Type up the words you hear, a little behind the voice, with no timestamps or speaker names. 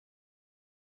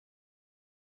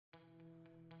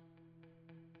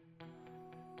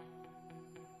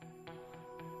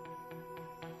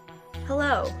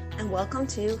Hello, and welcome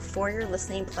to For Your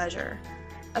Listening Pleasure,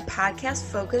 a podcast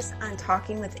focused on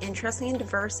talking with interesting and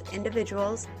diverse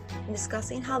individuals and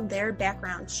discussing how their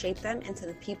backgrounds shape them into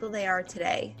the people they are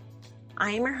today.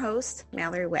 I am your host,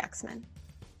 Mallory Waxman.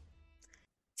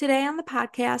 Today on the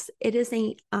podcast, it is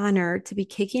an honor to be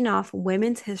kicking off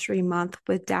Women's History Month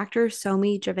with Dr.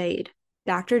 Somi Javaid.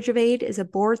 Dr. Javaid is a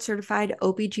board-certified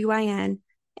OBGYN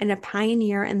and a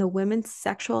pioneer in the women's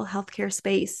sexual healthcare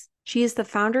space. She is the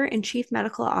founder and chief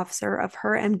medical officer of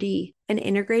HerMD, an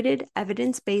integrated,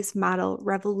 evidence-based model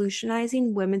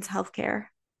revolutionizing women's healthcare.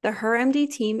 The HerMD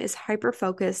team is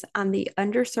hyper-focused on the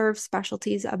underserved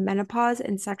specialties of menopause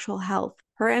and sexual health.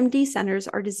 HerMD centers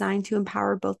are designed to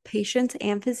empower both patients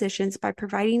and physicians by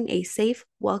providing a safe,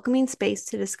 welcoming space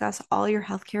to discuss all your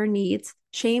healthcare needs,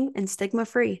 shame and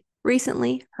stigma-free.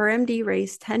 Recently, HerMD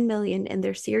raised $10 million in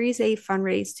their Series A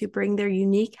fundraise to bring their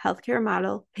unique healthcare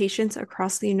model patients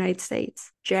across the United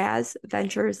States. Jazz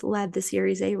Ventures led the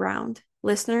Series A round.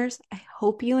 Listeners, I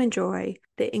hope you enjoy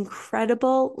the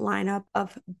incredible lineup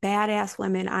of badass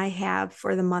women I have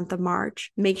for the month of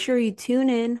March. Make sure you tune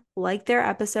in, like their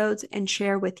episodes, and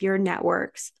share with your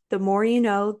networks. The more you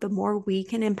know, the more we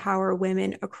can empower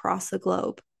women across the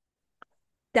globe.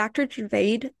 Dr.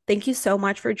 Javaid, thank you so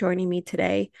much for joining me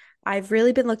today. I've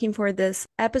really been looking forward to this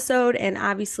episode, and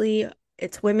obviously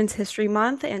it's Women's History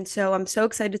Month, and so I'm so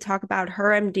excited to talk about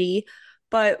HerMD.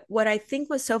 But what I think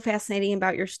was so fascinating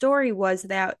about your story was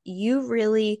that you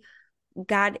really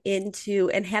got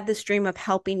into and had this dream of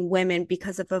helping women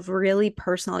because of a really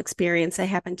personal experience that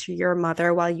happened to your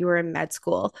mother while you were in med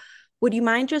school. Would you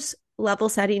mind just level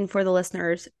setting for the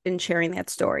listeners and sharing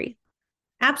that story?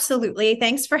 Absolutely.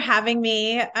 Thanks for having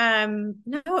me. No,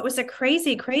 it was a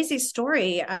crazy, crazy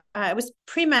story. I was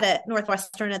pre-med at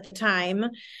Northwestern at the time,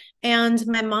 and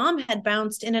my mom had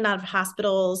bounced in and out of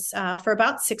hospitals for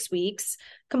about 6 weeks,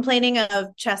 complaining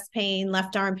of chest pain,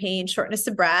 left arm pain, shortness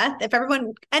of breath. If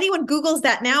anyone Googles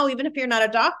that now, even if you're not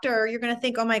a doctor, you're going to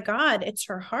think, oh my God, it's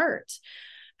her heart.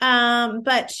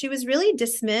 But she was really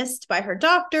dismissed by her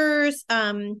doctors.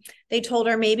 They told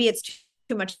her maybe it's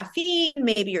too much caffeine,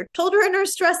 maybe your children are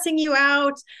stressing you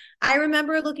out. I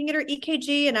remember looking at her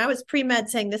EKG, and I was pre-med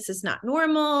saying this is not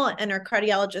normal. And her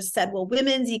cardiologist said, well,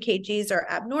 women's EKGs are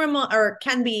abnormal or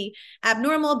can be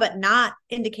abnormal, but not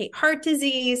indicate heart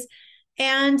disease.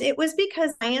 And it was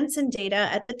because science and data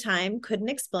at the time couldn't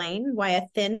explain why a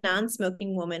thin,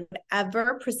 non-smoking woman would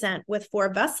ever present with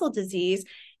four vessel disease,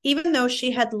 even though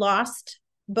she had lost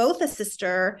both a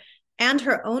sister and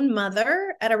her own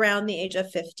mother at around the age of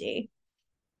 50.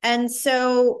 And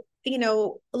so,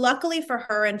 luckily for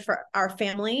her and for our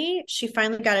family, she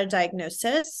finally got a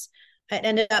diagnosis. It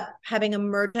ended up having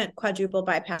emergent quadruple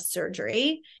bypass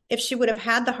surgery. If she would have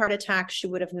had the heart attack, she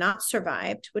would have not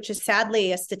survived, which is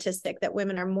sadly a statistic that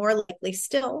women are more likely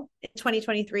still in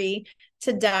 2023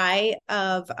 to die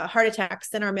of heart attacks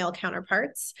than our male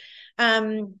counterparts.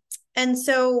 And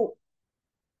so,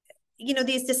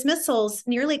 these dismissals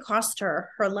nearly cost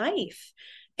her life.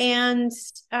 And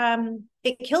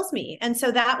it kills me. And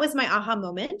so that was my aha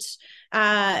moment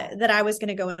that I was going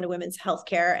to go into women's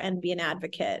healthcare and be an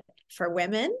advocate for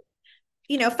women.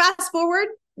 Fast forward,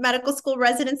 medical school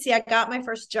residency, I got my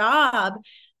first job,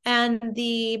 and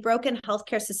the broken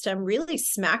healthcare system really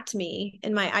smacked me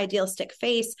in my idealistic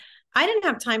face. I didn't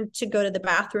have time to go to the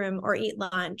bathroom or eat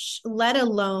lunch, let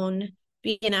alone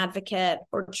be an advocate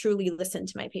or truly listen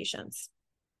to my patients.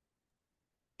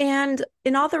 And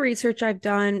in all the research I've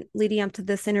done leading up to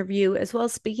this interview, as well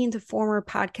as speaking to former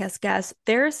podcast guests,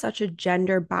 there is such a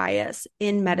gender bias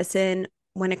in medicine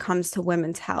when it comes to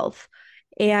women's health.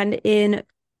 And in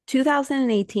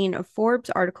 2018, a Forbes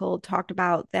article talked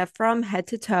about that from head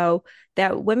to toe,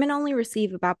 that women only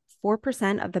receive about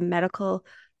 4% of the medical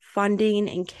funding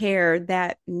and care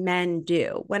that men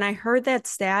do. When I heard that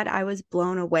stat, I was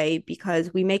blown away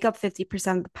because we make up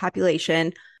 50% of the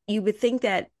population. You would think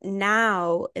that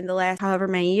now, in the last however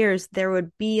many years, there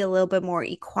would be a little bit more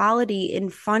equality in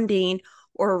funding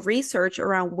or research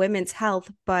around women's health,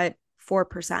 but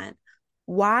 4%.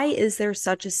 Why is there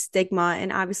such a stigma?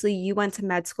 And obviously, you went to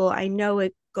med school. I know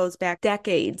it goes back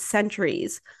decades,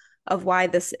 centuries of why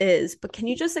this is, but can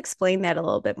you just explain that a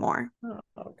little bit more?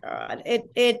 Oh God,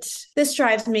 this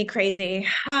drives me crazy.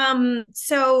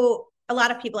 So a lot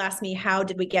of people ask me, how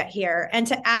did we get here? And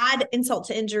to add insult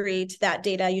to injury to that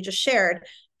data you just shared,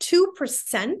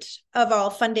 2% of all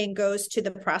funding goes to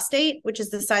the prostate, which is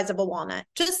the size of a walnut.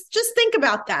 Just think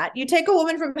about that. You take a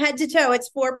woman from head to toe, it's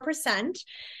 4%.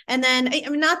 And then, I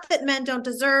mean, not that men don't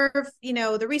deserve,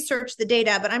 the research, the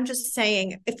data, but I'm just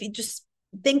saying, if you just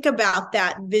think about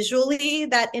that visually,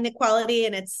 that inequality,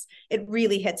 and it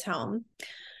really hits home.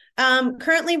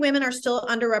 Currently, women are still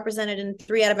underrepresented in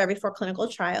 3 out of every 4 clinical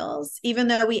trials, even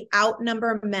though we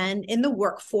outnumber men in the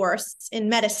workforce, in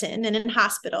medicine, and in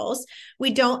hospitals.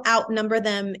 We don't outnumber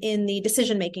them in the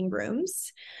decision-making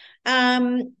rooms.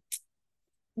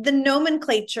 The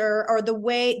nomenclature, or the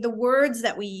words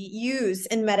that we use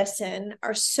in medicine,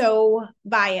 are so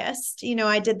biased.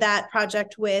 I did that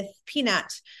project with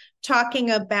Peanut, talking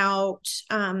about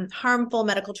harmful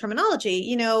medical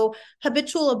terminology.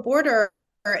 Habitual aborter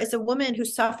is a woman who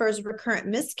suffers recurrent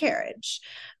miscarriage.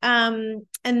 And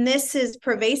this is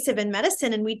pervasive in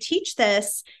medicine, and we teach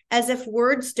this as if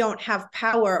words don't have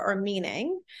power or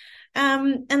meaning.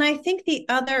 And I think the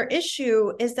other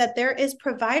issue is that there is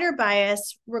provider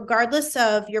bias, regardless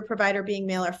of your provider being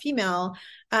male or female,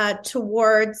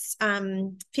 towards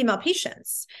female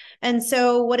patients. And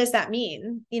so what does that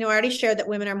mean? I already shared that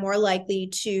women are more likely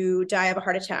to die of a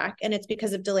heart attack, and it's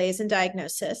because of delays in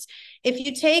diagnosis. If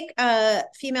you take a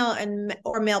female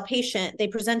or male patient, they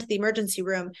present to the emergency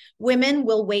room, women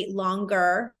will wait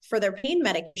longer for their pain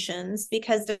medications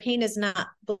because the pain is not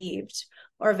believed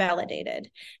or validated.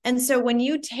 And so when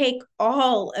you take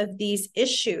all of these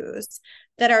issues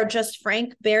that are just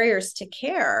frank barriers to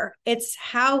care, it's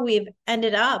how we've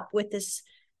ended up with this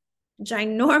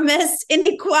ginormous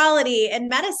inequality in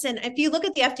medicine. If you look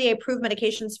at the FDA approved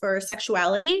medications for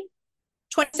sexuality,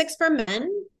 26 for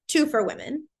men, 2 for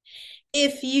women.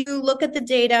 If you look at the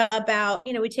data about,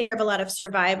 we take care of a lot of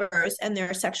survivors and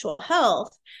their sexual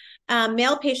health,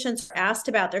 male patients are asked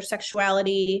about their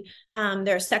sexuality,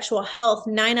 their sexual health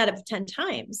 9 out of 10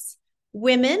 times.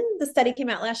 Women, the study came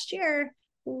out last year,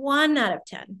 1 out of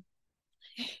 10.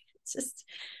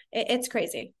 It's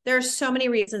crazy. There are so many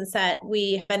reasons that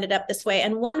we have ended up this way.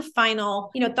 And one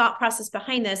final, thought process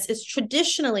behind this is,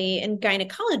 traditionally in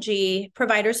gynecology,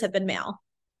 providers have been male,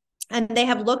 and they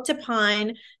have looked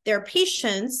upon their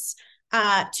patients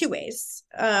 2 ways.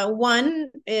 One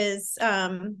is,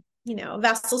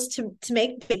 vessels to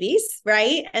make babies,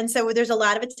 right? And so there's a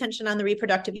lot of attention on the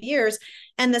reproductive years.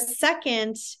 And the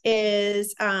second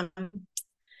is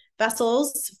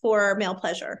vessels for male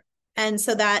pleasure. And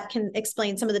so that can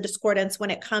explain some of the discordance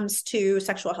when it comes to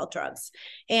sexual health drugs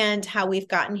and how we've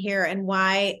gotten here, and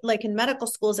why, like in medical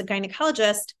school as a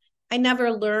gynecologist, I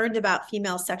never learned about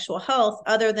female sexual health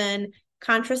other than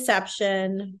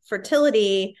contraception,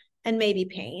 fertility, and maybe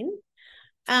pain.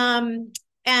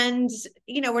 And,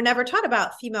 we're never taught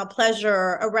about female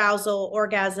pleasure, arousal,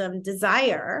 orgasm,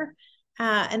 desire.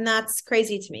 And that's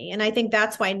crazy to me. And I think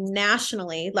that's why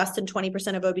nationally, less than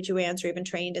 20% of OBGYNs are even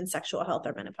trained in sexual health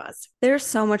or menopause. There's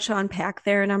so much to unpack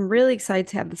there. And I'm really excited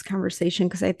to have this conversation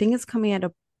because I think it's coming at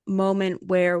a moment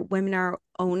where women are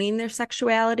owning their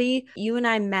sexuality. You and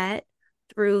I met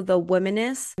through the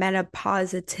Womanist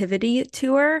Menopositivity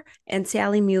Tour, and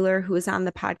Sally Mueller, who was on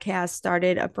the podcast,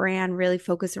 started a brand really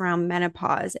focused around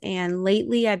menopause. And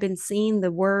lately I've been seeing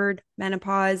the word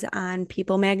menopause on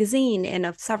People magazine and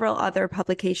of several other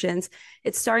publications.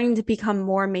 It's starting to become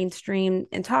more mainstream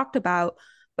and talked about,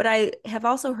 but I have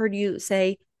also heard you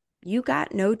say you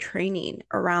got no training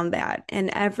around that.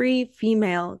 And every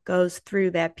female goes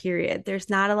through that period. There's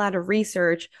not a lot of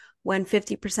research when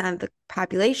 50% of the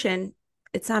population,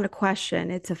 it's not a question,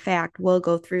 it's a fact, will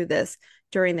go through this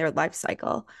during their life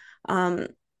cycle. But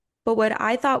what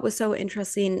I thought was so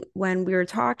interesting when we were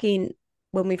talking,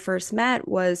 when we first met,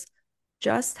 was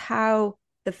just how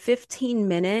the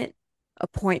 15-minute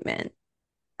appointment,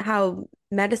 how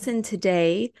medicine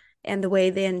today and the way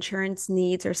the insurance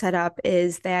needs are set up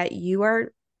is that you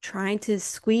are trying to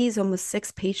squeeze almost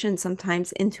 6 patients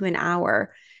sometimes into an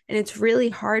hour. And it's really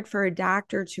hard for a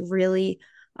doctor to really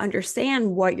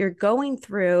understand what you're going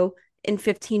through in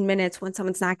 15 minutes when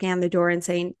someone's knocking on the door and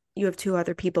saying you have 2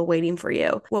 other people waiting for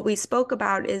you. What we spoke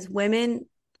about is women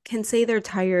can say they're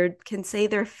tired, can say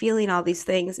they're feeling all these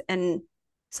things, and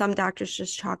some doctors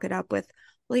just chalk it up with,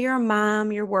 well, you're a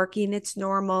mom, you're working, it's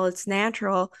normal, it's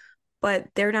natural, but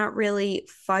they're not really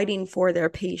fighting for their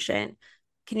patient.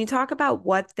 Can you talk about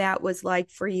what that was like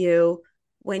for you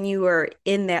when you were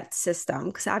in that system?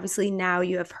 Because obviously now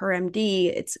you have HerMD,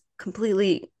 it's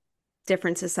completely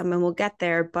different system, and we'll get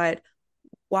there, but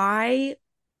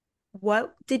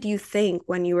what did you think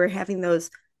when you were having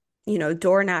those,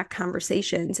 door knock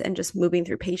conversations and just moving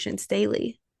through patients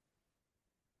daily?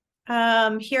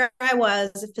 Here I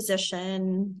was, a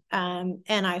physician, and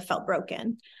I felt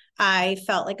broken. I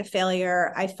felt like a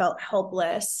failure. I felt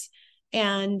helpless.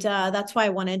 And that's why I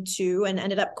wanted to, and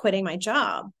ended up quitting my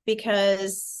job,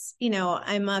 because,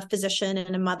 I'm a physician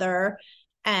and a mother,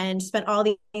 and spent all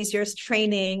these years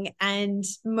training. And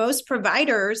most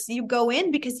providers, you go in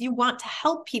because you want to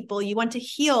help people, you want to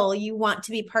heal, you want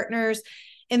to be partners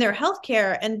in their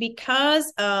healthcare. And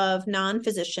because of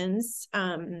non-physicians,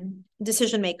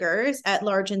 decision makers at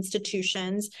large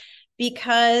institutions,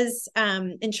 because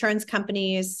insurance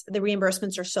companies, the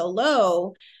reimbursements are so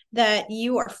low that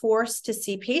you are forced to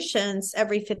see patients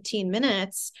every 15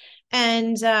 minutes.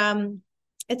 And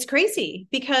it's crazy,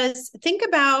 because think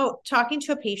about talking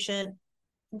to a patient,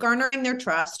 garnering their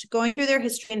trust, going through their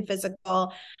history and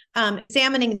physical,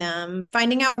 examining them,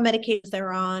 finding out what medications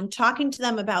they're on, talking to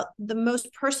them about the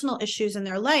most personal issues in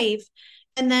their life,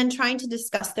 and then trying to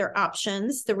discuss their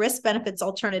options, the risk, benefits,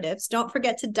 alternatives. Don't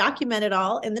forget to document it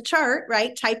all in the chart,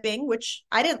 right? Typing, which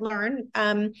I didn't learn.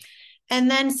 And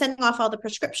then sending off all the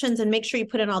prescriptions and make sure you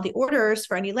put in all the orders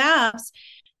for any labs.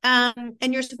 And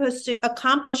you're supposed to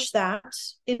accomplish that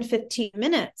in 15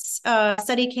 minutes. A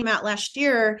study came out last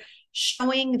year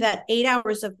showing that 8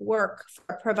 hours of work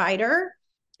for a provider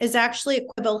is actually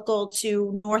equivalent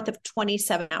to north of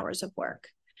 27 hours of work.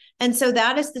 And so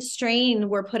that is the strain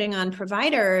we're putting on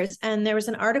providers. And there was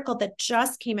an article that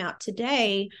just came out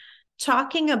today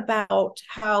talking about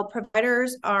how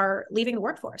providers are leaving the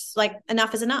workforce. Like,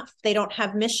 enough is enough. They don't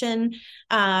have mission.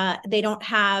 They don't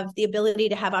have the ability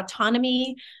to have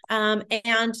autonomy.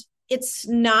 And it's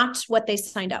not what they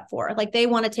signed up for. Like, they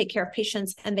want to take care of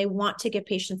patients, and they want to give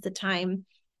patients the time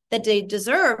that they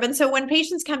deserve. And so when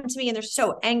patients come to me and they're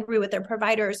so angry with their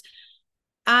providers,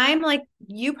 I'm like,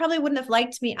 you probably wouldn't have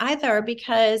liked me either,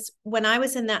 because when I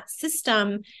was in that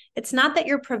system, it's not that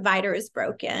your provider is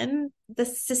broken, the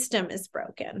system is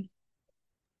broken.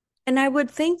 And I would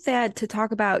think that to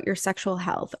talk about your sexual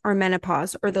health or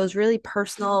menopause or those really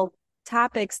personal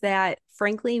topics that,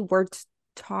 frankly, we're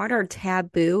taught are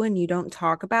taboo and you don't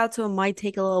talk about. So it might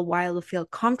take a little while to feel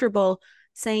comfortable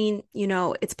saying,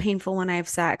 it's painful when I have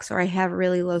sex, or I have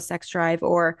really low sex drive,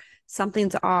 or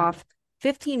something's off.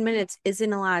 15 minutes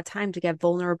isn't a lot of time to get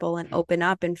vulnerable and open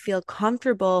up and feel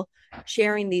comfortable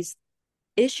sharing these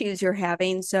issues you're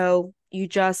having. So you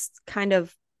just kind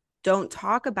of don't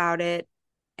talk about it.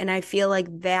 And I feel like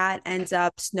that ends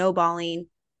up snowballing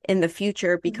in the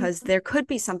future, because there could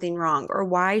be something wrong. Or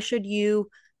why should you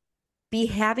be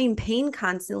having pain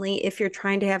constantly if you're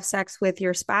trying to have sex with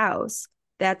your spouse?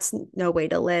 That's no way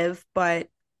to live, but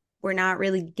we're not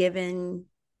really giving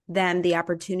them the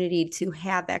opportunity to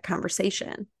have that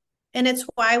conversation. And it's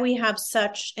why we have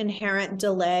such inherent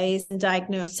delays in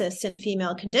diagnosis in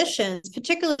female conditions,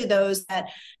 particularly those that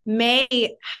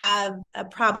may have a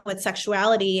problem with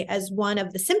sexuality as one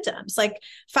of the symptoms. Like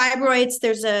fibroids,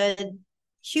 there's a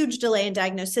huge delay in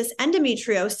diagnosis.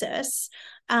 Endometriosis,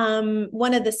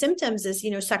 one of the symptoms is,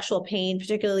 sexual pain,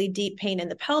 particularly deep pain in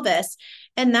the pelvis.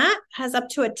 And that has up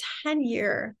to a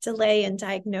 10-year delay in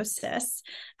diagnosis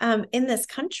in this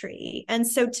country. And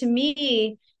so to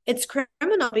me, it's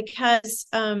criminal, because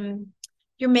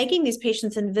you're making these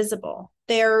patients invisible.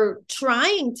 They're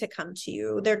trying to come to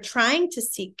you. They're trying to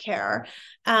seek care.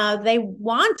 They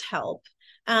want help,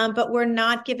 but we're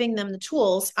not giving them the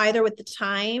tools, either with the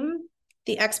time,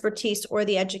 the expertise, or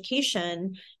the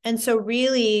education. And so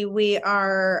really we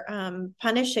are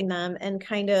punishing them and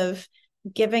kind of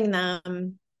giving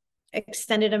them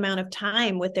extended amount of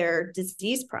time with their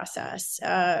disease process,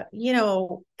 and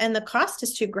the cost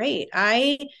is too great.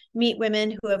 I meet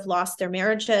women who have lost their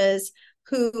marriages,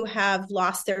 who have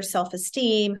lost their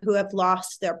self-esteem, who have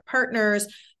lost their partners,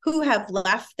 who have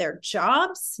left their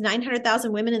jobs.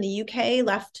 900,000 women in the UK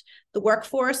left the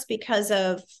workforce because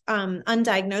of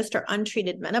undiagnosed or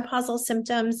untreated menopausal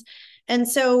symptoms. And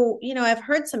so, I've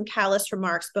heard some callous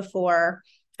remarks before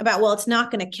about, well, it's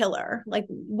not going to kill her. Like,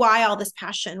 why all this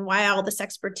passion? Why all this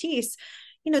expertise?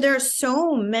 There are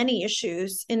so many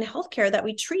issues in healthcare that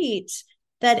we treat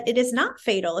that it is not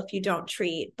fatal if you don't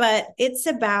treat, but it's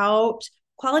about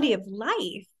quality of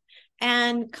life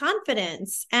and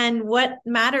confidence and what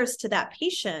matters to that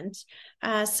patient.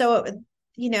 So,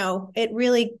 it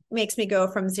really makes me go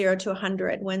from 0 to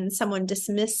 100 when someone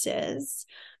dismisses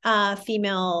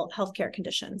female healthcare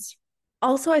conditions.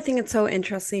 Also, I think it's so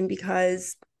interesting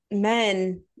because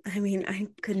men, I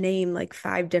could name like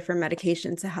 5 different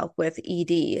medications to help with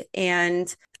ED.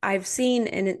 And I've seen,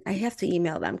 and I have to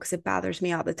email them because it bothers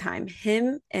me all the time,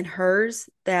 him and hers.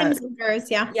 Yeah.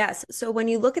 Yes. So when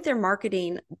you look at their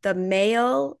marketing, the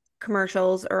male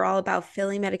commercials are all about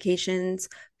filling medications,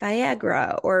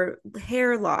 Viagra, or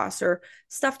hair loss, or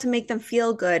stuff to make them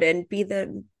feel good and be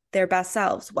their best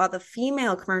selves, while the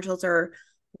female commercials are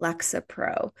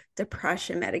Lexapro,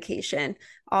 depression medication,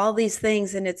 all these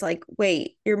things. And it's like,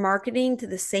 wait, you're marketing to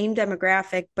the same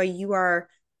demographic, but you are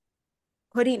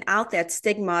putting out that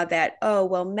stigma that, oh,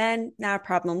 well, men, not a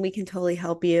problem. We can totally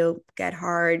help you get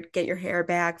hard, get your hair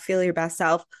back, feel your best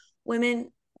self.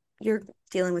 Women, you're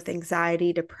dealing with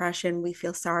anxiety, depression, we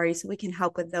feel sorry, so we can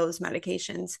help with those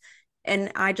medications.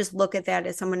 And I just look at that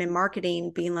as someone in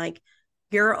marketing being like,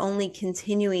 you're only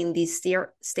continuing these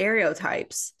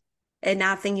stereotypes and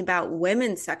not thinking about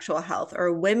women's sexual health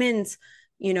or women's,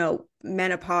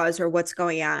 menopause or what's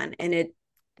going on. And it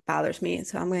bothers me.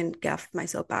 So I'm going to get off my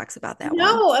soapbox about that one.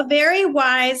 No, a very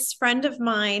wise friend of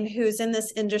mine who's in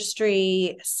this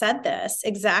industry said this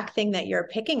exact thing that you're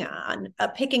picking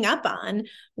up on.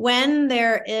 When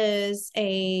there is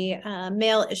a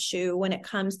male issue, when it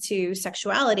comes to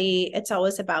sexuality, it's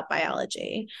always about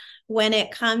biology. When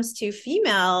it comes to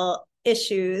female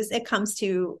issues,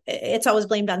 it's always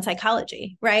blamed on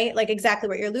psychology, right? Like exactly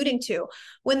what you're alluding to.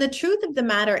 When the truth of the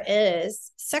matter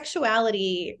is,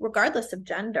 sexuality, regardless of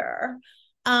gender,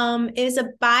 is a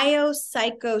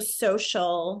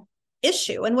biopsychosocial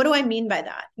issue. And what do I mean by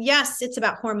that? Yes, it's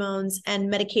about hormones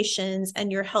and medications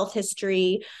and your health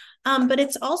history. But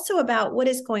it's also about what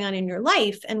is going on in your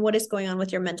life and what is going on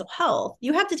with your mental health.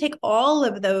 You have to take all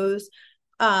of those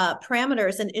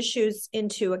parameters and issues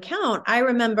into account. I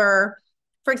remember,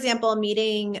 for example,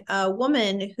 meeting a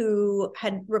woman who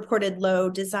had reported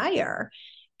low desire.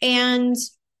 And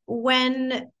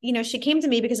when, she came to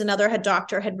me because another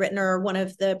doctor had written her one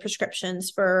of the prescriptions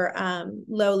for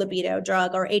low libido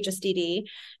drug or HSDD,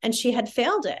 and she had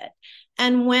failed it.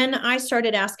 And when I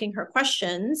started asking her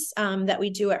questions that we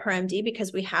do at HerMD,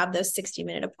 because we have those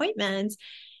 60-minute appointments,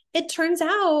 it turns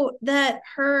out that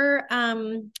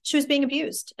she was being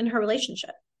abused in her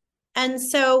relationship. And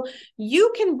so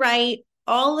you can write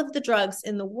all of the drugs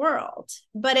in the world,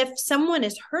 but if someone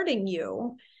is hurting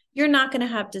you, you're not going to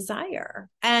have desire.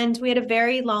 And we had a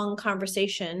very long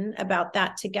conversation about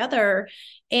that together.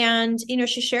 And,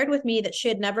 she shared with me that she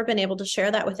had never been able to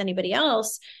share that with anybody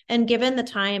else. And given the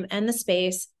time and the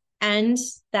space and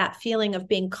that feeling of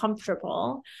being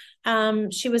comfortable,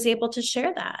 she was able to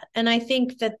share that. And I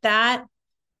think that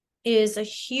is a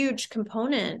huge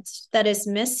component that is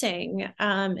missing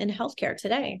in healthcare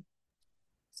today.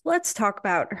 Let's talk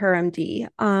about HerMD.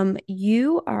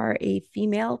 You are a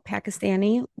female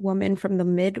Pakistani woman from the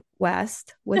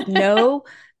Midwest with no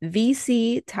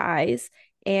VC ties,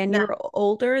 and you're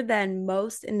older than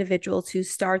most individuals who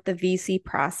start the VC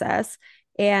process.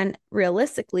 And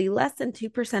realistically, less than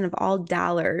 2% of all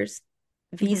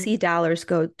VC dollars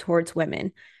go towards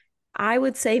women. I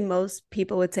would say most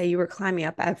people would say you were climbing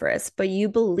up Everest, but you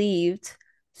believed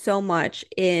so much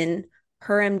in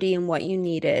HerMD and what you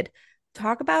needed.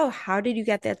 Talk about, how did you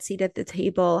get that seat at the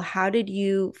table? How did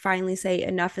you finally say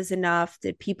enough is enough?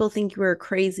 Did people think you were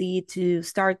crazy to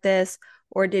start this?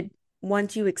 Or did,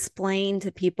 once you explain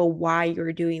to people why you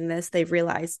were doing this, they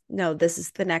realized, no, this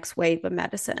is the next wave of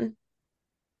medicine?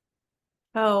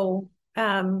 Oh,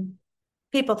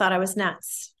 people thought I was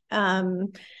nuts.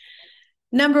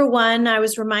 Number one, I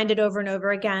was reminded over and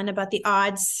over again about the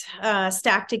odds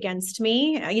stacked against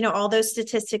me, all those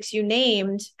statistics you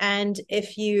named. And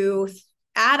if you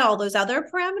add all those other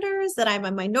parameters, that I'm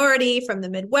a minority from the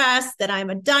Midwest, that I'm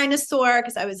a dinosaur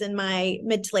because I was in my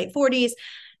mid to late 40s,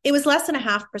 it was less than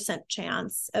 0.5%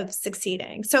 chance of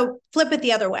succeeding. So flip it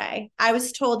the other way. I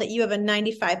was told that you have a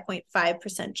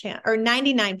 95.5% chance or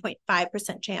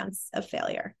 99.5% chance of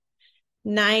failure.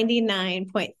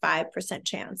 99.5%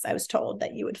 chance, I was told,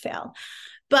 that you would fail.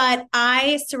 But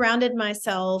I surrounded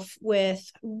myself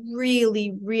with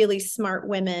really, really smart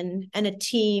women and a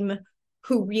team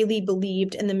who really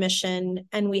believed in the mission.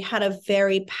 And we had a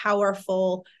very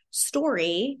powerful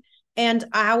story. And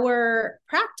our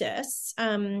practice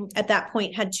at that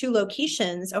point had 2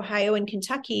 locations, Ohio and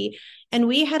Kentucky. And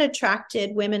we had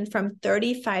attracted women from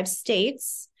 35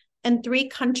 states and 3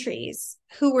 countries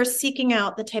who were seeking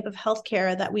out the type of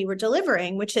healthcare that we were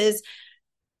delivering, which is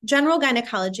general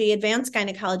gynecology, advanced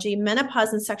gynecology,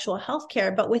 menopause and sexual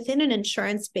healthcare, but within an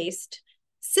insurance-based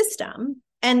system.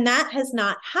 And that has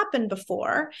not happened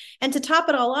before. And to top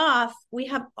it all off, we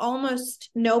have almost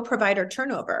no provider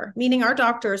turnover, meaning our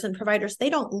doctors and providers,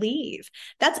 they don't leave.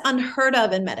 That's unheard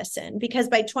of in medicine, because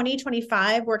by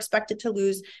 2025, we're expected to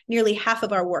lose nearly half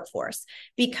of our workforce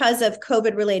because of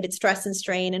COVID-related stress and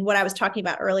strain. And what I was talking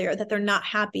about earlier, that they're not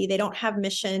happy, they don't have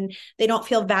mission, they don't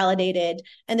feel validated,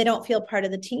 and they don't feel part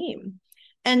of the team.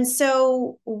 And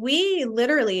so we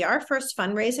literally, our first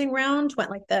fundraising round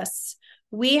went like this.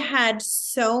 We had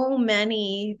so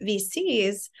many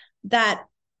VCs that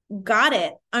got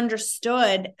it,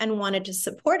 understood, and wanted to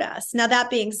support us. Now, that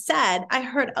being said, I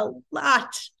heard a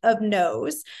lot of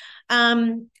no's.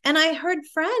 And I heard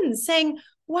friends saying,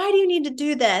 why do you need to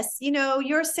do this?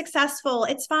 You're successful.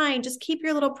 It's fine. Just keep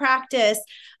your little practice.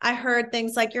 I heard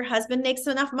things like, your husband makes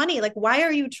enough money. Like, why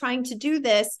are you trying to do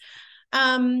this?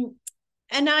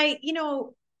 And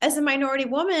as a minority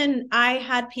woman, I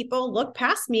had people look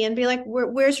past me and be like,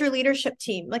 where's your leadership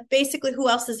team? Like, basically, who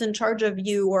else is in charge of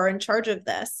you or in charge of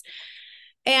this?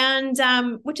 And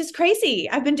which is crazy.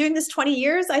 I've been doing this 20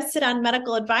 years. I sit on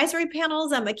medical advisory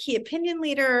panels. I'm a key opinion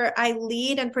leader. I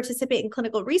lead and participate in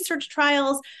clinical research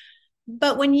trials.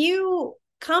 But when you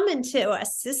come into a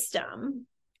system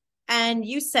and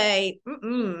you say,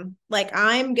 like,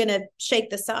 I'm going to shake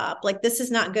this up, like, this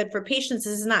is not good for patients,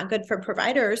 this is not good for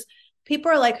providers,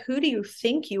 people are like, who do you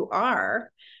think you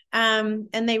are? And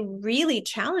they really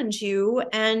challenge you.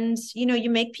 And, you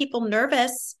make people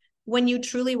nervous when you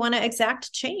truly want to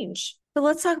exact change. So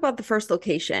let's talk about the first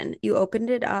location. You opened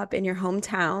it up in your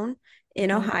hometown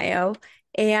in Ohio.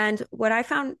 And what I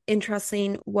found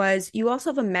interesting was you also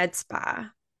have a med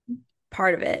spa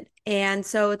part of it. And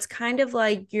so it's kind of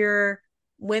like your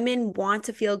women want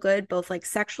to feel good, both like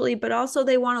sexually, but also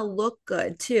they want to look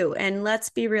good too. And let's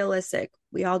be realistic.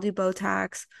 We all do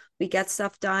Botox. We get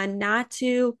stuff done, not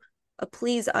to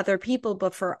please other people,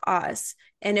 but for us.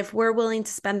 And if we're willing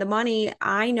to spend the money,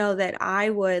 I know that I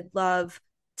would love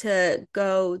to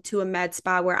go to a med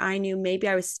spa where I knew maybe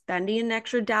I was spending an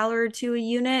extra dollar or two a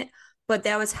unit, but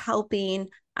that was helping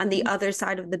on the other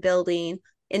side of the building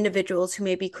individuals who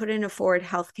maybe couldn't afford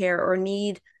healthcare or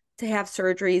need to have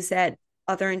surgeries that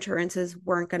other insurances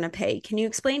weren't going to pay. Can you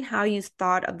explain how you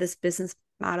thought of this business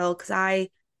model? Because I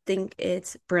think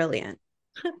it's brilliant.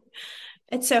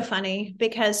 It's so funny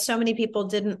because so many people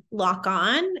didn't lock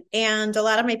on. And a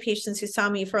lot of my patients who saw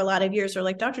me for a lot of years are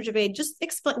like, Dr. Javaid, just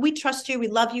explain. We trust you. We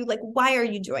love you. Like, why are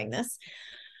you doing this?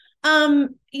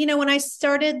 When I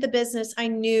started the business, I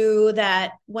knew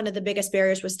that one of the biggest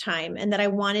barriers was time and that I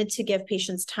wanted to give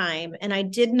patients time. And I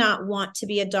did not want to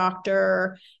be a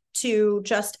doctor to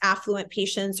just affluent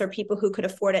patients or people who could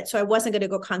afford it. So I wasn't going to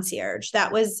go concierge.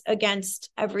 That was against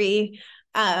every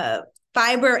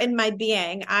fiber in my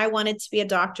being. I wanted to be a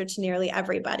doctor to nearly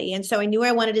everybody. And so I knew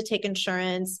I wanted to take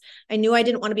insurance. I knew I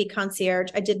didn't want to be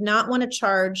concierge. I did not want to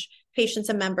charge patients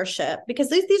a membership because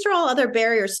these are all other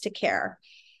barriers to care.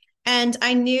 And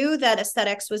I knew that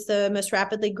aesthetics was the most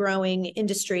rapidly growing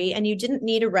industry and you didn't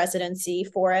need a residency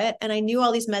for it. And I knew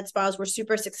all these med spas were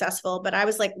super successful, but I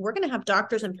was like, we're going to have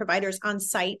doctors and providers on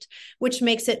site, which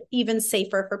makes it even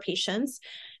safer for patients.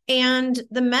 And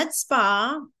the med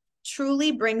spa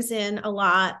truly brings in a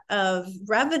lot of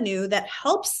revenue that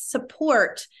helps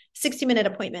support 60-minute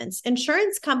appointments.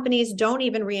 Insurance companies don't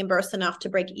even reimburse enough to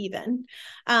break even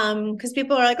because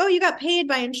people are like, oh, you got paid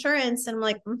by insurance. And I'm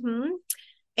like,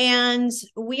 And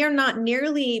we are not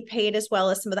nearly paid as well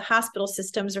as some of the hospital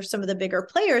systems or some of the bigger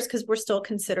players because we're still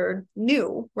considered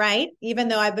new, right? Even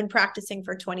though I've been practicing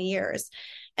for 20 years.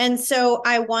 And so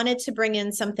I wanted to bring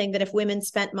in something that if women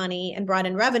spent money and brought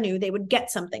in revenue, they would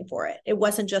get something for it. It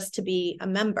wasn't just to be a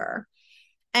member.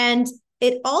 And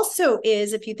it also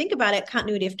is, if you think about it,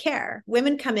 continuity of care.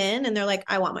 Women come in and they're like,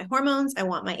 I want my hormones, I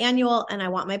want my annual, and I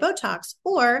want my Botox.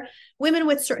 Or women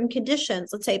with certain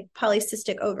conditions, let's say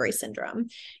polycystic ovary syndrome.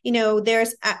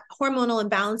 There's hormonal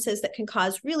imbalances that can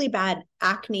cause really bad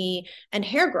acne and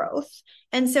hair growth.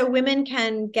 And so women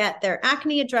can get their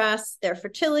acne addressed, their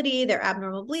fertility, their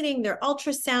abnormal bleeding, their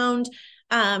ultrasound,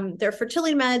 their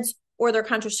fertility meds, or their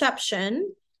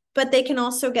contraception. But they can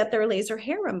also get their laser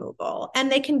hair removal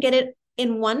and they can get it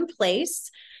in one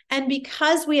place. And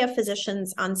because we have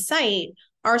physicians on site,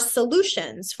 our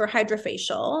solutions for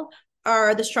hydrofacial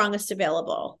are the strongest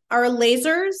available. Our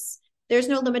lasers, there's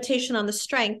no limitation on the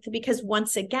strength because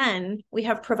once again, we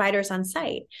have providers on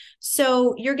site.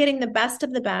 So you're getting the best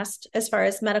of the best as far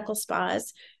as medical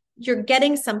spas. You're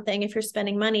getting something if you're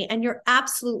spending money. And you're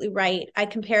absolutely right. I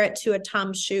compare it to a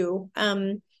Tom's shoe.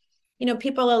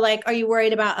 People are like, are you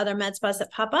worried about other med spas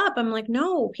that pop up? I'm like,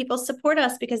 no, people support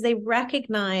us because they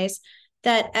recognize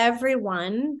that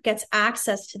everyone gets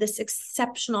access to this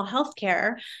exceptional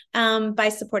healthcare by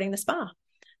supporting the spa.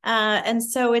 And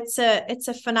so it's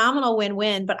a phenomenal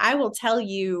win-win. But I will tell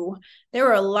you, there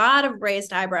were a lot of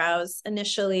raised eyebrows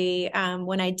initially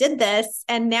when I did this.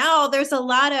 And now there's a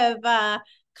lot of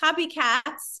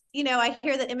copycats. I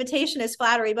hear that imitation is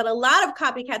flattery, but a lot of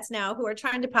copycats now who are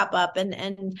trying to pop up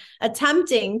and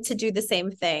attempting to do the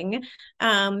same thing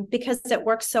because it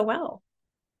works so well.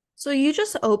 So you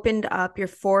just opened up your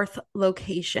fourth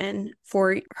location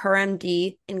for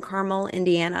HerMD in Carmel,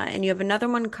 Indiana, and you have another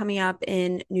one coming up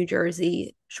in New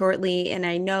Jersey shortly. And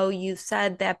I know you've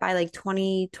said that by like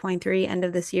 2023, end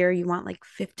of this year, you want like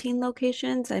 15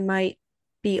 locations. I might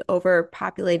be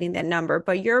overpopulating that number,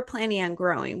 but you're planning on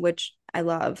growing, which I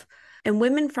love. And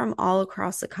women from all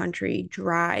across the country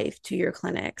drive to your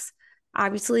clinics.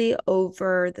 Obviously,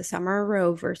 over the summer,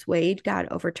 Roe versus Wade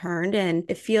got overturned, and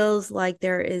it feels like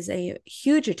there is a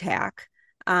huge attack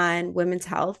on women's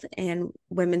health and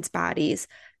women's bodies.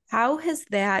 How has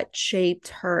that shaped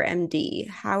her MD?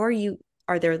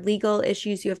 Are there legal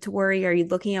issues you have to worry? Are you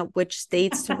looking at which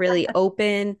states to really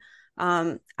open?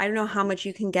 I don't know how much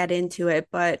you can get into it,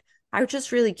 but I was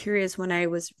just really curious when I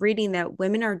was reading that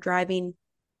women are driving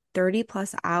 30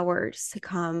 plus hours to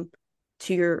come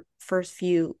to your first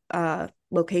few Yeah.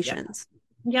 locations.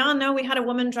 Yeah, no, we had a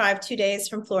woman drive 2 days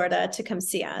from Florida to come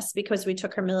see us because we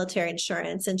took her military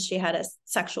insurance and she had a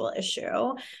sexual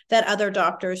issue that other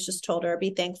doctors just told her,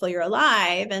 be thankful you're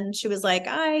alive. And she was like,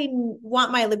 I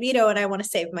want my libido and I want to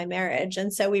save my marriage.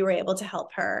 And so we were able to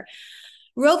help her.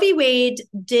 Roe v. Wade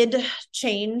did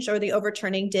change, or the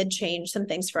overturning did change some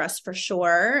things for us for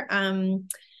sure.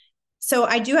 So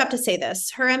I do have to say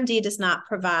this, HerMD does not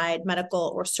provide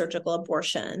medical or surgical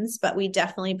abortions, but we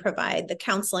definitely provide the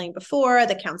counseling before,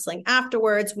 the counseling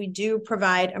afterwards. We do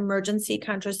provide emergency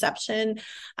contraception,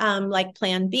 like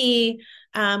Plan B.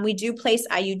 We do place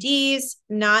IUDs,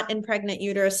 not in pregnant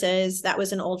uteruses. That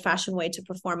was an old-fashioned way to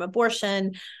perform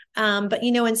abortion. But,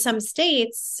 in some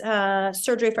states,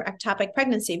 surgery for ectopic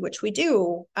pregnancy, which we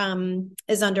do,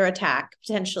 is under attack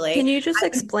potentially. Can you just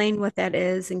explain what that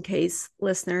is in case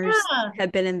listeners Yeah.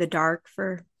 have been in the dark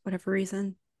for whatever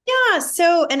reason? Yeah,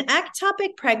 so an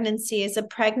ectopic pregnancy is a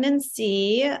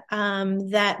pregnancy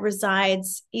that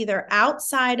resides either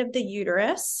outside of the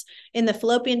uterus, in the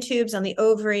fallopian tubes, on the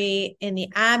ovary, in the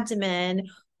abdomen,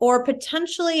 or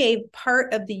potentially a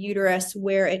part of the uterus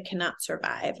where it cannot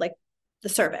survive, like the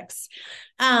cervix.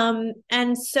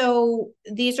 And so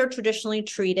these are traditionally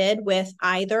treated with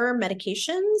either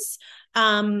medications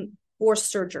or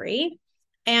surgery.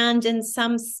 And in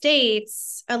some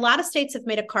states, a lot of states have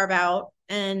made a carve out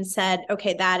and said,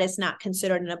 okay, that is not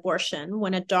considered an abortion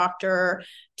when a doctor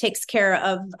takes care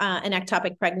of an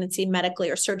ectopic pregnancy medically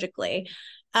or surgically.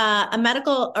 A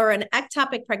medical or an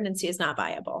ectopic pregnancy is not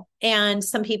viable. And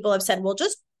some people have said, well,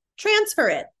 just transfer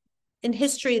it. In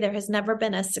history, there has never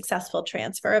been a successful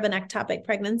transfer of an ectopic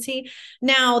pregnancy.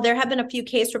 Now, there have been a few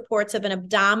case reports of an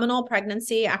abdominal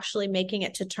pregnancy actually making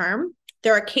it to term.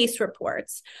 There are case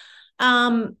reports.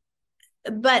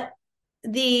 But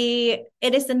it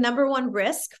is the number one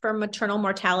risk for maternal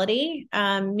mortality,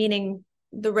 meaning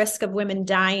the risk of women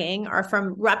dying are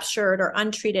from ruptured or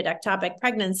untreated ectopic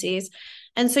pregnancies.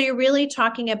 And so you're really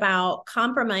talking about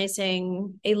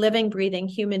compromising a living, breathing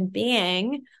human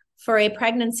being for a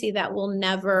pregnancy that will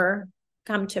never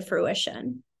come to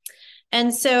fruition.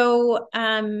 And so,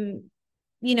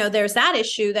 there's that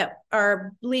issue that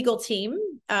our legal team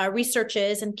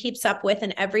researches and keeps up with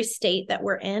in every state that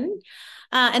we're in.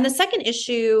 And the second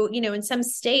issue, in some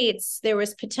states, there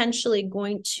was potentially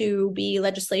going to be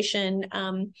legislation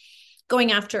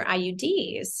going after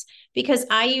IUDs because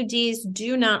IUDs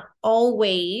do not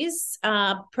always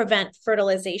prevent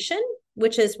fertilization,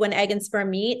 which is when egg and sperm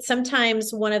meet.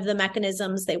 Sometimes one of the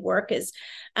mechanisms they work is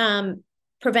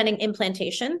preventing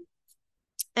implantation.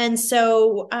 And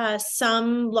so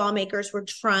some lawmakers were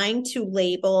trying to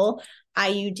label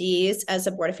IUDs as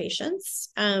abortifacients,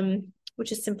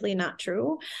 which is simply not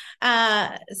true.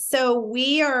 So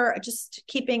we are just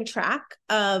keeping track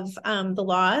of the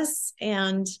laws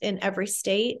and in every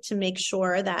state to make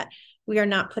sure that we are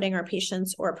not putting our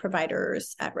patients or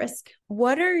providers at risk.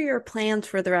 What are your plans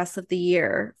for the rest of the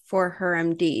year for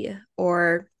HerMD,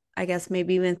 or I guess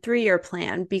maybe even 3-year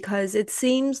plan? Because it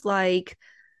seems like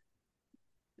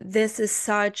this is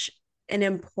such an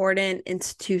important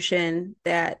institution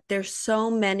that there's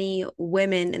so many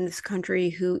women in this country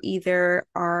who either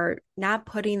are not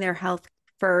putting their health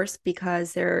first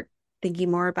because they're thinking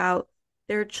more about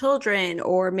their children,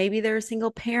 or maybe they're a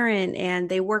single parent and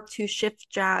they work 2 shift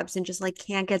jobs and just like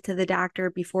can't get to the doctor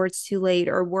before it's too late,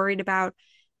 or worried about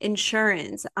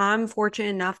insurance. I'm fortunate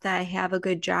enough that I have a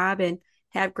good job and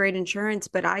have great insurance,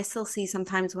 but I still see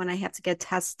sometimes when I have to get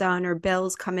tests done or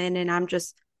bills come in and I'm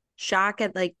just shocked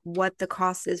at like what the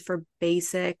cost is for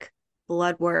basic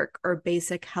blood work or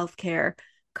basic healthcare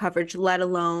coverage, let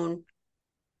alone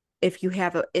if you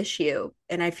have an issue.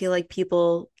 And I feel like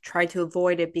people try to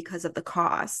avoid it because of the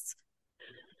costs.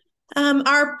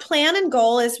 Our plan and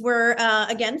goal is we're,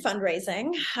 again,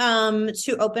 fundraising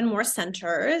to open more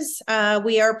centers.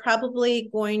 We are probably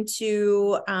going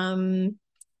to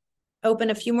open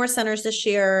a few more centers this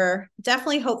year,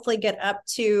 definitely hopefully get up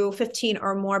to 15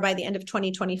 or more by the end of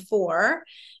 2024.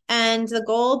 And the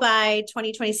goal by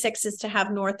 2026 is to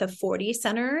have north of 40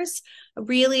 centers.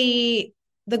 Really,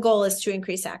 the goal is to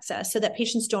increase access so that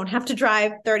patients don't have to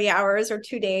drive 30 hours or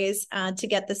 2 days to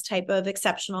get this type of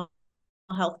exceptional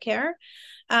healthcare.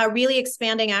 really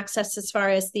expanding access as far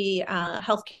as the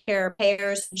healthcare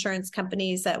payers, insurance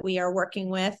companies that we are working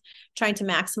with, trying to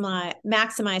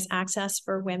maximize access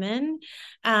for women.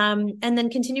 And then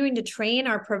continuing to train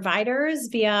our providers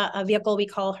via a vehicle we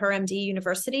call HerMD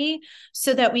University,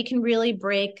 so that we can really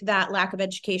break that lack of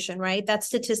education, right? That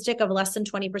statistic of less than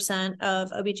 20%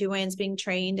 of OBGYNs being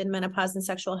trained in menopause and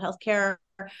sexual health care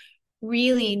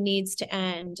really needs to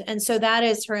end. And so that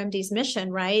is HerMD's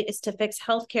mission, right? Is to fix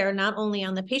healthcare not only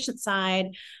on the patient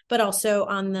side, but also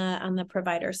on the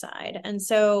provider side. And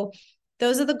so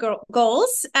those are the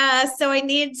goals. So I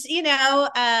need,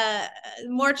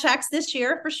 more checks this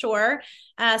year for sure,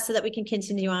 so that we can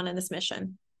continue on in this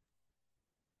mission.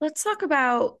 Let's talk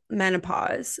about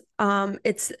menopause.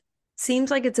 It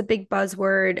seems like it's a big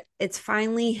buzzword. It's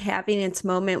finally having its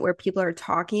moment where people are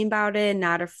talking about it,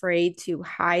 not afraid to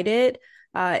hide it.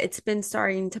 It's been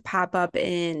starting to pop up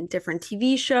in different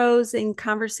TV shows in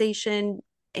conversation,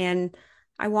 and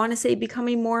I want to say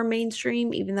becoming more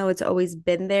mainstream, even though it's always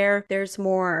been there. There's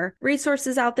more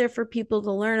resources out there for people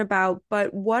to learn about,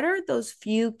 but what are those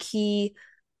few key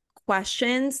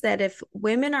questions that if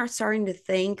women are starting to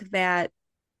think that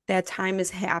time is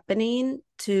happening,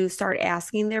 to start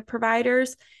asking their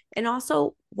providers? And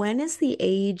also, when is the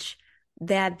age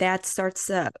that starts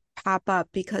to pop up?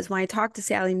 Because when I talked to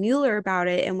Sally Mueller about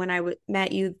it, and when I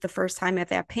met you the first time at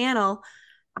that panel,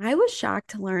 I was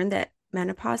shocked to learn that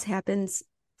menopause happens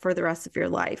for the rest of your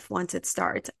life once it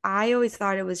starts. I always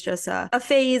thought it was just a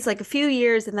phase, like a few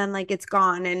years, and then like it's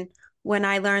gone. And when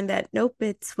I learned that, nope,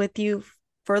 it's with you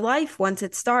for life once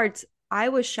it starts, I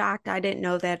was shocked. I didn't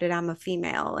know that I'm a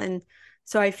female. And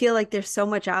so I feel like there's so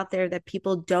much out there that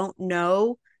people don't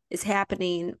know is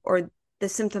happening, or the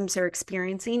symptoms they're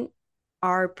experiencing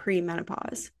are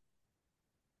pre-menopause.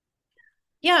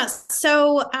 Yes.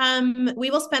 So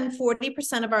we will spend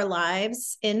 40% of our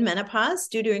lives in menopause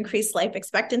due to increased life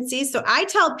expectancy. So I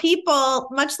tell people,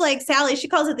 much like Sally, she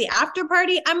calls it the after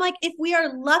party. I'm like, if we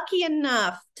are lucky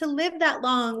enough to live that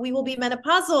long, we will be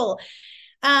menopausal.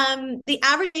 The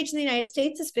average age in the United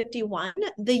States is 51.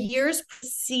 The years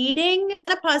preceding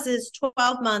menopause is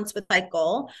 12 months with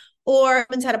cycle, or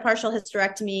women's had a partial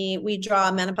hysterectomy. We draw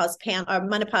a menopause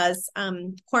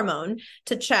hormone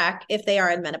to check if they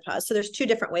are in menopause. So there's two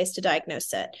different ways to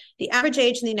diagnose it. The average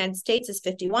age in the United States is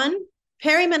 51.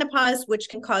 Perimenopause, which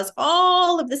can cause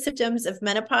all of the symptoms of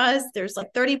menopause. There's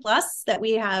like 30 plus that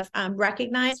we have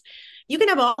recognized. You can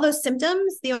have all those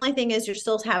symptoms. The only thing is you're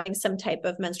still having some type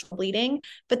of menstrual bleeding,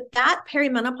 but that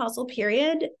perimenopausal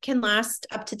period can last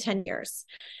up to 10 years.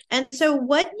 And so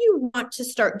what you want to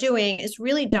start doing is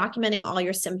really documenting all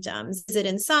your symptoms. Is it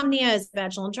insomnia? Is it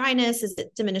vaginal dryness? Is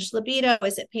it diminished libido?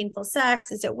 Is it painful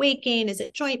sex? Is it weight gain? Is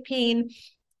it joint pain?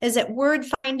 Is it word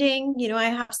finding? I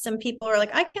have some people who are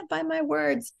like, I can't find my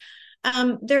words.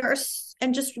 And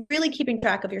just really keeping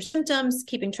track of your symptoms,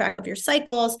 keeping track of your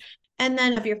cycles, and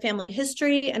then of your family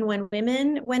history and when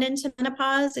women went into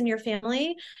menopause in your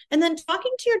family, and then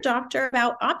talking to your doctor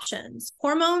about options.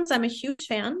 Hormones, I'm a huge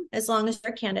fan, as long as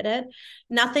you're a candidate.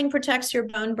 Nothing protects your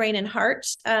bone, brain, and heart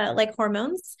like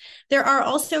hormones. There are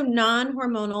also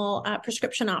non-hormonal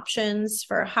prescription options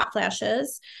for hot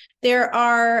flashes. There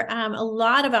are a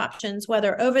lot of options,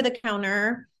 whether over the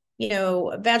counter,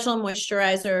 vaginal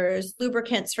moisturizers,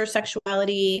 lubricants for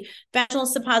sexuality, vaginal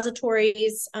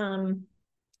suppositories,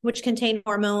 which contain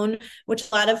hormone, which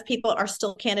a lot of people are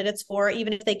still candidates for,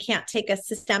 even if they can't take a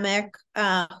systemic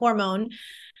hormone.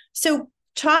 So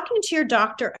talking to your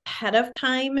doctor ahead of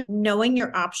time, knowing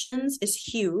your options is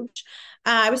huge.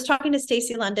 I was talking to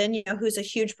Stacey London, who's a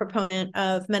huge proponent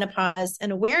of menopause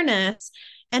and awareness.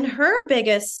 And her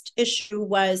biggest issue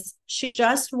was she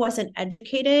just wasn't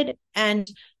educated and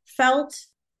felt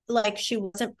like she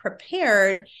wasn't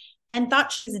prepared and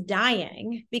thought she was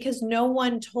dying because no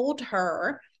one told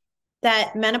her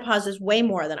that menopause is way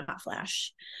more than a hot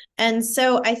flash. And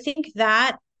so I think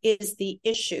that is the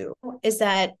issue, is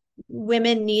that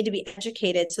women need to be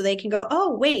educated so they can go,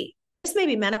 oh, wait, this may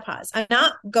be menopause. I'm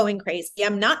not going crazy.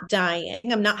 I'm not dying.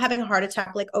 I'm not having a heart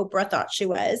attack like Oprah thought she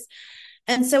was.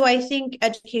 And so I think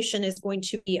education is going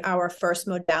to be our first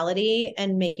modality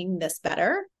in making this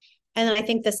better. And then I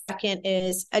think the second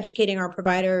is educating our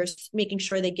providers, making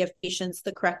sure they give patients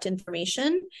the correct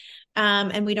information,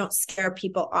 and we don't scare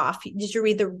people off. Did you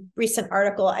read the recent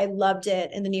article? I loved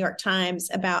it, in the New York Times,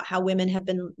 about how women have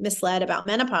been misled about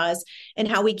menopause and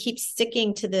how we keep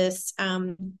sticking to this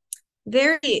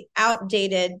very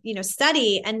outdated,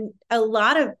 study. And a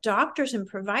lot of doctors and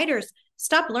providers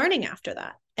stopped learning after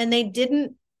that. And they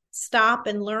didn't stop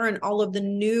and learn all of the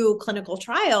new clinical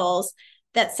trials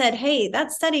that said, hey, that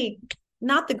study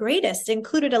not the greatest. It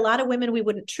included a lot of women we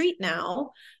wouldn't treat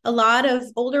now, a lot of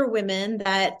older women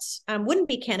that wouldn't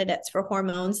be candidates for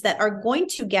hormones that are going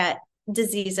to get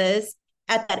diseases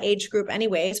at that age group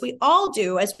anyways. We all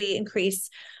do as we increase,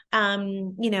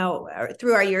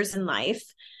 through our years in life.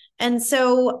 And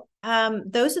so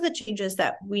those are the changes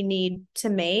that we need to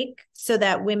make so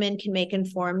that women can make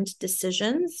informed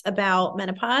decisions about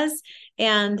menopause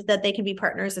and that they can be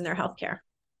partners in their healthcare.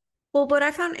 Well, what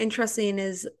I found interesting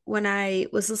is when I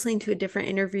was listening to a different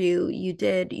interview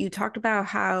you talked about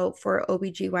how for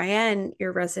OBGYN,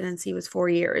 your residency was 4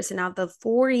 years, and out of the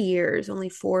 4 years, only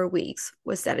 4 weeks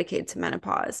was dedicated to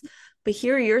menopause. But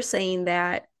here you're saying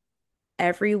that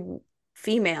every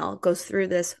female goes through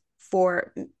this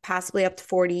for possibly up to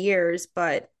 40 years,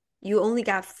 but you only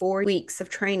got 4 weeks of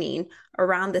training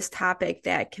around this topic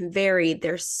that can vary.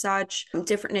 There's such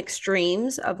different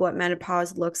extremes of what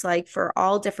menopause looks like for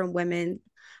all different women.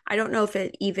 I don't know if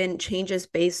it even changes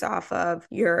based off of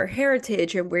your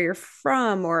heritage and where you're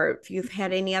from, or if you've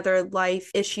had any other life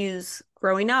issues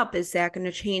growing up. Is that going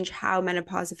to change how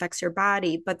menopause affects your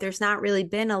body? But there's not really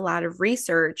been a lot of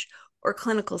research or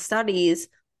clinical studies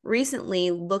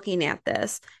recently looking at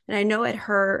this. And I know at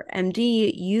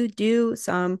HerMD, you do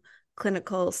some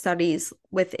clinical studies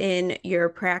within your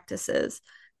practices.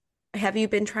 Have you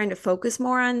been trying to focus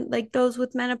more on like those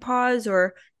with menopause,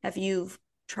 or have you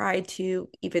tried to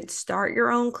even start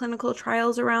your own clinical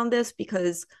trials around this?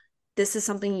 Because this is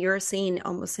something you're seeing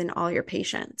almost in all your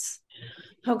patients.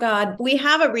 Oh God, we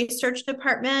have a research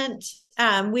department.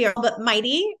 We are but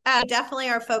mighty. Definitely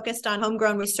are focused on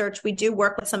homegrown research. We do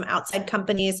work with some outside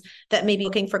companies that may be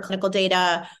looking for clinical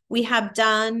data. We have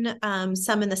done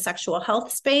some in the sexual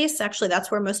health space. Actually,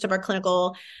 that's where most of our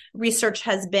clinical research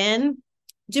has been.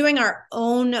 Doing our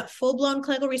own full-blown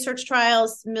clinical research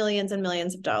trials, millions and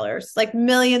millions of dollars, like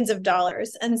millions of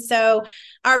dollars. And so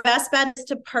our best bet is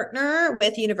to partner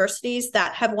with universities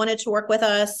that have wanted to work with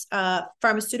us,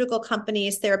 pharmaceutical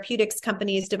companies, therapeutics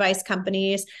companies, device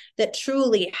companies that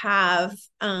truly have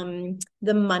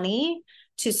the money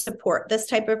to support this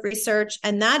type of research.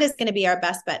 And that is going to be our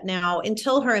best bet now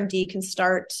until HerMD can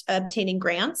start obtaining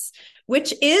grants,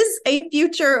 which is a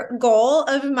future goal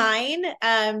of mine,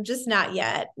 just not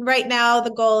yet. Right now,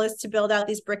 the goal is to build out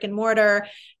these brick and mortar,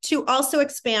 to also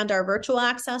expand our virtual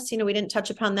access. We didn't touch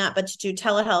upon that, but to do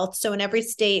telehealth. So in every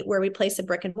state where we place a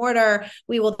brick and mortar,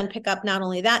 we will then pick up not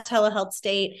only that telehealth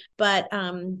state, but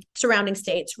surrounding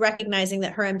states, recognizing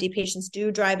that HerMD patients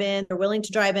do drive in, they're willing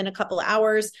to drive in a couple of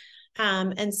hours.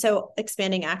 And so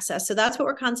expanding access. So that's what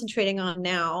we're concentrating on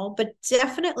now, but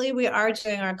definitely we are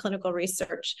doing our clinical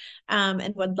research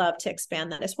and would love to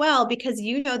expand that as well, because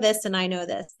you know this and I know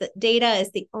this, that data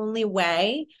is the only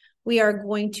way we are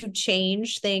going to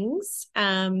change things,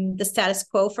 the status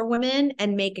quo for women,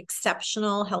 and make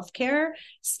exceptional healthcare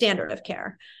standard of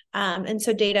care. And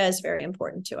so data is very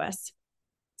important to us.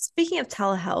 Speaking of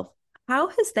telehealth, how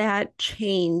has that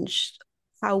changed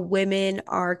how women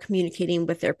are communicating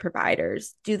with their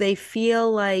providers? Do they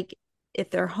feel like if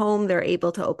they're home, they're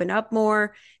able to open up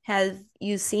more? Have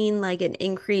you seen like an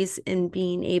increase in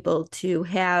being able to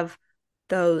have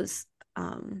those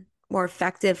more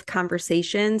effective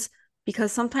conversations?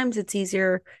 Because sometimes it's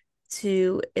easier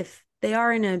to, if they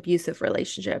are in an abusive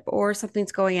relationship or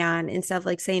something's going on, instead of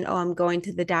like saying, oh, I'm going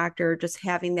to the doctor, just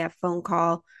having that phone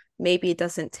call, maybe it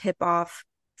doesn't tip off,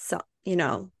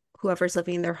 whoever's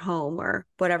living in their home or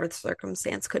whatever the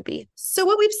circumstance could be. So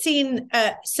what we've seen,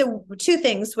 so two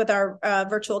things with our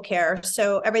virtual care.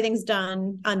 So everything's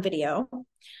done on video.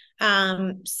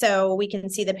 So we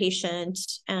can see the patient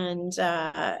and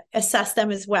assess them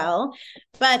as well,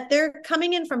 but they're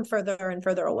coming in from further and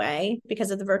further away because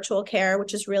of the virtual care,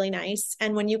 which is really nice.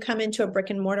 And when you come into a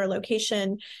brick and mortar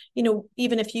location,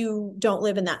 even if you don't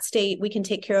live in that state, we can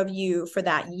take care of you for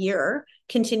that year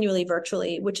continually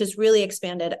virtually, which has really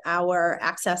expanded our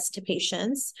access to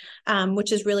patients,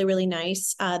 which is really, really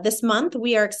nice. This month,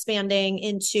 we are expanding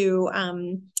into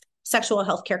sexual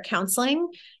healthcare counseling.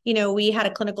 We had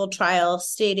a clinical trial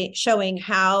showing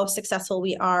how successful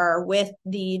we are with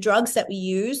the drugs that we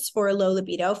use for low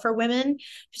libido for women,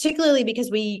 particularly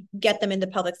because we get them into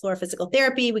pelvic floor physical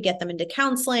therapy, we get them into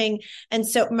counseling. And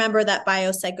so remember that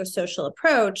biopsychosocial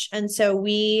approach. And so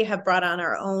we have brought on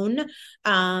our own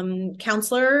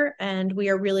counselor, and we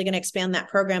are really going to expand that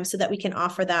program so that we can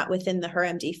offer that within the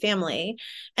HerMD family.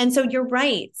 And so you're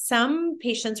right. Some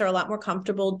patients are a lot more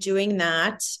comfortable doing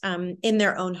that in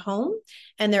their own home.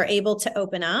 and they're able to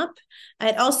open up.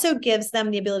 It also gives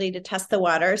them the ability to test the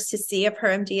waters to see if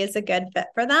HerMD is a good fit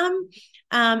for them.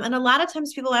 And a lot of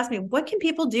times people ask me, what can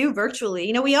people do virtually?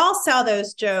 You know, we all saw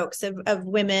those jokes of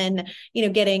women, you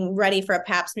know, getting ready for a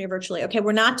pap smear virtually. Okay,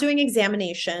 we're not doing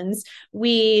examinations.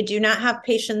 We do not have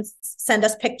patients send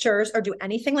us pictures or do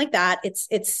anything like that.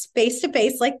 It's face to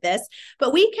face like this,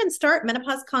 but we can start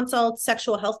menopause consults,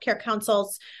 sexual health care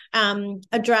consults,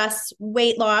 address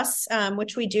weight loss,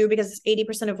 which we do because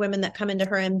 80% of women that come into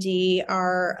HerMD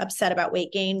are upset about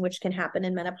weight gain, which can happen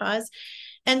in menopause.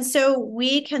 And so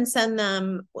we can send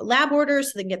them lab orders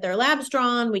so they can get their labs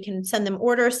drawn. We can send them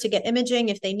orders to get imaging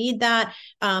if they need that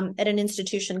at an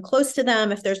institution close to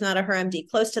them, if there's not a HerMD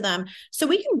close to them. So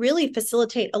we can really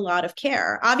facilitate a lot of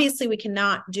care. Obviously, we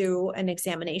cannot do an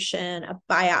examination, a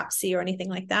biopsy, or anything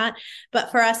like that.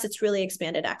 But for us, it's really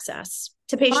expanded access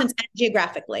to patients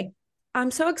geographically.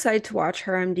 I'm so excited to watch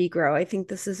HerMD grow. I think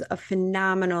this is a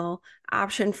phenomenal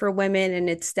option for women, and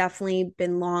it's definitely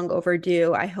been long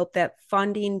overdue. I hope that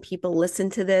funding people listen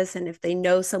to this, and if they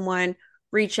know someone,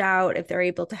 reach out if they're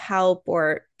able to help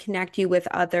or connect you with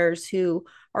others who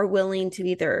are willing to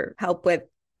either help with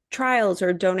trials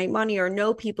or donate money or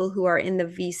know people who are in the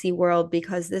VC world,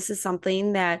 because this is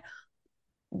something that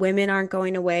women aren't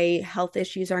going away, health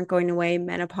issues aren't going away,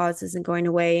 menopause isn't going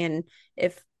away. And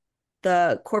if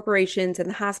the corporations and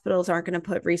the hospitals aren't going to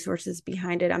put resources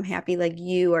behind it, I'm happy like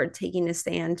you are taking a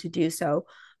stand to do so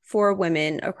for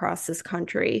women across this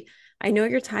country. I know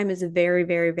your time is very,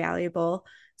 very valuable,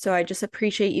 so I just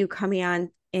appreciate you coming on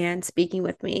and speaking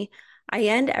with me. I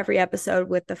end every episode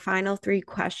with the final 3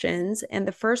 questions, and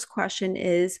the first question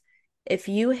is, if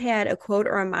you had a quote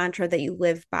or a mantra that you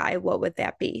live by, what would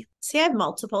that be? See, I have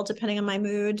multiple depending on my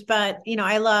mood, but you know,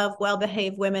 I love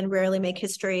well-behaved women rarely make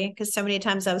history, because so many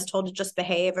times I was told to just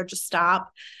behave or just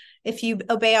stop. If you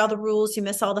obey all the rules, you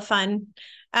miss all the fun.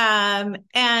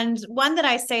 And one that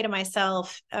I say to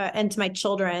myself and to my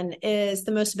children is,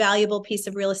 the most valuable piece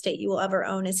of real estate you will ever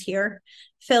own is here.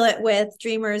 Fill it with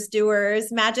dreamers,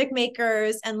 doers, magic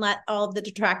makers, and let all of the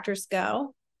detractors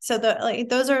go. So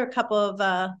those are a couple of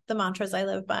the mantras I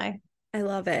live by. I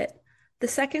love it. The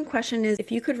second question is,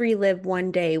 if you could relive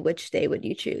one day, which day would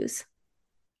you choose?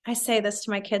 I say this to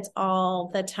my kids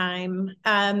all the time.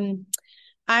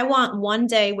 I want one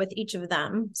day with each of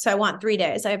them. So I want 3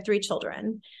 days. I have 3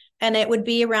 children, and it would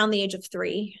be around the age of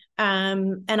 3.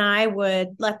 And I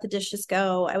would let the dishes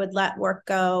go. I would let work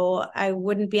go. I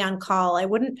wouldn't be on call. I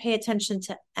wouldn't pay attention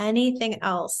to anything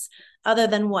else other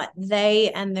than what they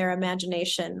and their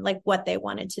imagination, like what they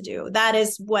wanted to do. That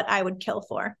is what I would kill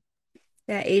for.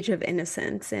 That age of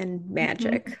innocence and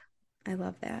magic. Mm-hmm. I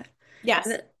love that. Yes.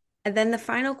 And then the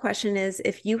final question is,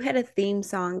 if you had a theme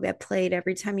song that played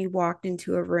every time you walked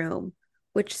into a room,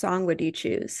 which song would you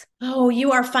choose? Oh,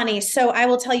 you are funny. So I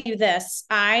will tell you this.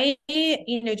 I, do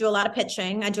a lot of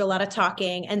pitching. I do a lot of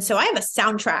talking. And so I have a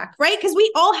soundtrack, right? Because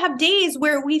we all have days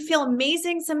where we feel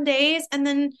amazing some days, and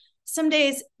then some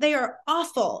days they are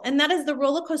awful. And that is the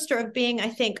roller coaster of being, I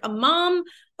think, a mom,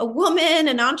 a woman,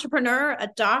 an entrepreneur, a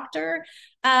doctor.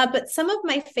 But some of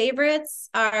my favorites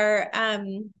are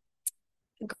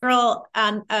Girl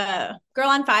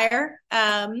on Fire.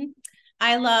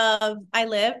 I love I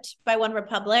Lived by One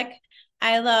Republic.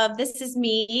 I love This Is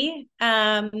Me.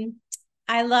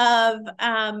 I love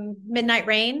Midnight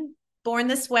Rain, Born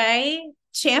This Way,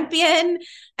 Champion.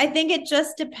 I think it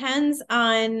just depends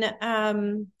on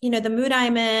the mood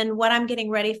I'm in, what I'm getting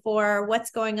ready for,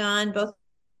 what's going on, both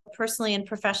personally and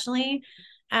professionally.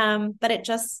 But it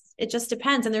just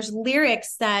depends. And there's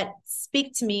lyrics that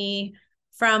speak to me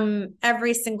from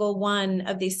every single one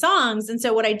of these songs. And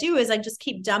so what I do is I just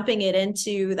keep dumping it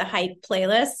into the hype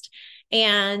playlist,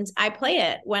 and I play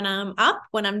it when I'm up,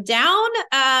 when I'm down,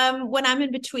 when I'm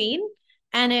in between.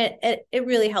 And it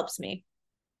really helps me.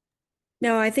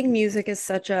 No, I think music is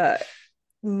such a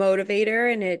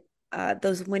motivator, and it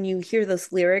when you hear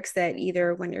those lyrics that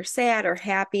either when you're sad or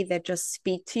happy that just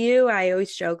speak to you, I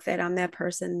always joke that I'm that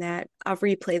person that I'll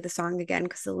replay the song again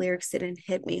because the lyrics didn't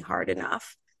hit me hard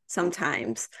enough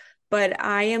sometimes. But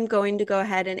I am going to go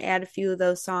ahead and add a few of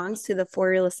those songs to the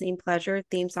For Your Listening Pleasure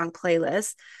theme song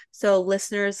playlist, so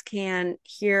listeners can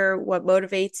hear what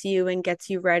motivates you and gets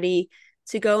you ready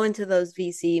to go into those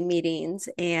VC meetings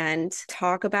and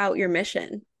talk about your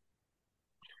mission.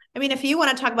 I mean, if you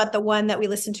want to talk about the one that we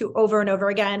listened to over and over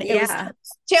again, it was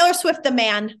Taylor Swift, The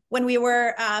Man, when we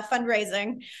were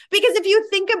fundraising. Because if you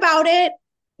think about it,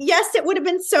 yes, it would have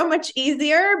been so much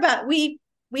easier, but we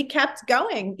kept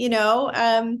going,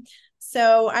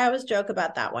 So I always joke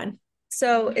about that one.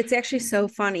 So it's actually so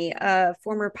funny. A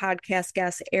former podcast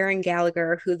guest, Aaron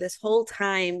Gallagher, who this whole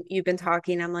time you've been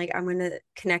talking, I'm like, I'm going to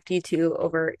connect you to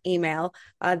over email.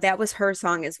 That was her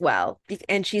song as well.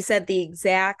 And she said the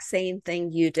exact same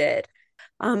thing you did.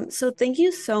 So thank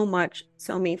you so much,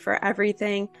 Somi, for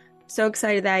everything. So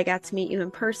excited that I got to meet you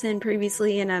in person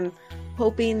previously, and I'm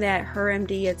hoping that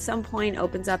HerMD at some point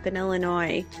opens up in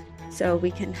Illinois so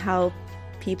we can help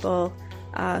people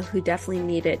who definitely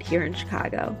need it here in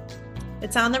Chicago.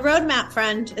 It's on the roadmap,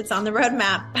 friend. It's on the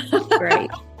roadmap.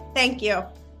 Great. Thank you.